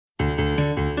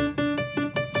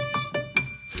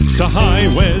So high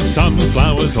wears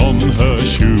sunflowers on her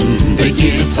shoes. They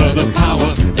give her the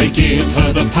power, they give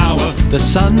her the power. The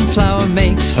sunflower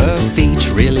makes her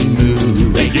feet really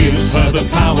move. They give her the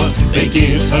power, they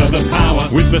give her the power.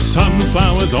 With the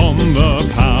sunflowers on,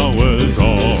 the power's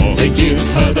on. They give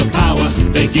her the power,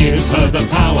 they give her the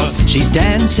power. She's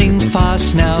dancing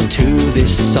fast now to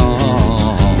this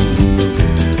song.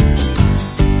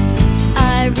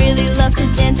 I really love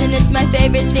to dance and it's my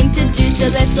favorite thing to do. So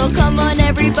let's all come on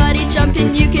everybody, jump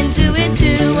in, you can do it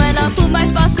too. And I'll put my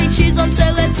fast feet shoes on, so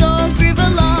let's all groove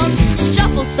along.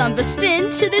 Shuffle, samba, spin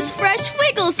to this fresh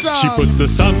wiggle song. She puts the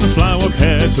sunflower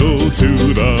petal to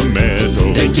the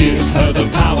metal. They give her the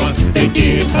power, they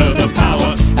give her the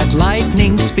power. At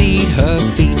lightning speed her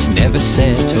feet never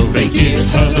settle. They give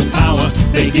her the power,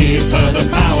 they give her the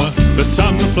power. The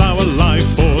sunflower life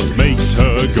force makes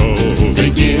her go. They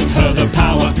give her the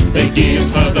power, they give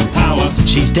her the power.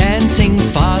 She's dancing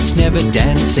fast, never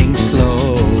dancing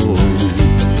slow.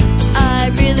 I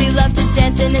really love to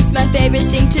dance and it's my favorite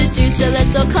thing to do. So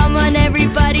let's all come on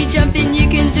everybody, jump in, you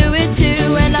can do it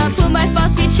too. And I'll put my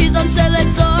fast feet shoes on, so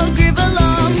let's all groove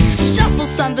along. Shuffle,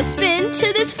 samba, spin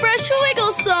to this fresh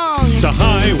wiggle song. So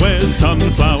high wears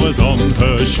sunflowers on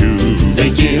her shoes. They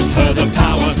give her the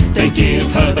power, they give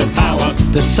her the power.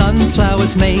 The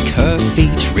sunflowers make her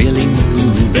feet